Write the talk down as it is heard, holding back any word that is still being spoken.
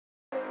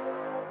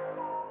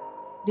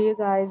Dear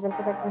guys,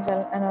 welcome back to my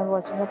channel and are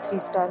watching a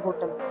 3-star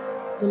hotel.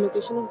 The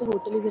location of the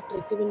hotel is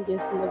attractive and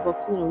guests love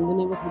walking around the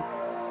neighborhood.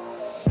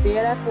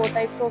 There are 4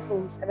 types of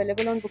rooms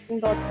available on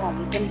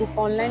booking.com. You can book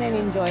online and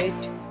enjoy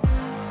it.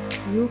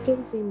 You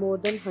can see more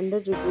than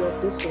 100 reviews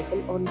of this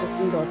hotel on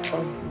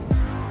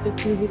booking.com.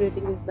 Its review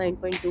rating is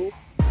 9.2,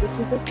 which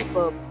is the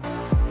superb.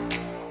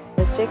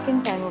 The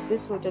check-in time of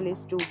this hotel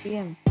is 2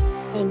 p.m.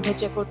 and the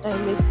check-out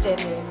time is 10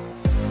 a.m.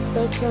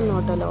 Pets are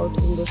not allowed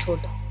in this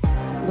hotel.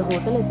 The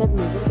hotel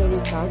accepts major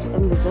credit cards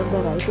and reserves the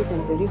right to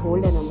temporarily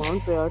hold an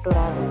amount prior to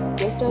arrival.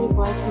 Guests are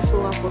required to show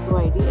a photo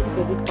ID and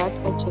credit card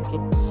at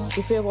check-in.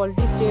 If you have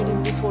already stayed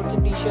in this hotel,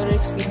 please share your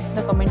experience in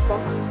the comment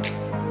box.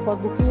 For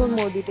booking or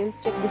more details,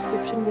 check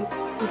description below.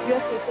 If you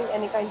are facing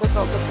any kind of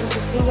problem in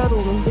booking a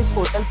room in this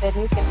hotel, then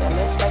you can tell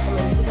us by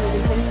commenting. We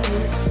will help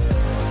you.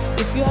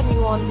 If you are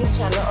new on this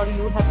channel or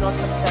you have not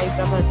subscribed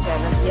our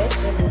channel yet,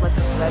 then you must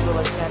subscribe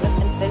our channel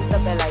and press the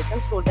bell icon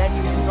so that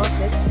you do not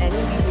miss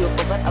any video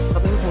of our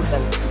upcoming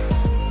hotel.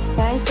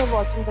 Thanks for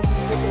watching the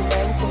video till the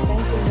end.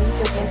 Friends, will meet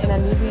again in a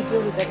new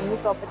video with a new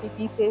property.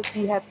 Be safe,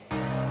 be happy.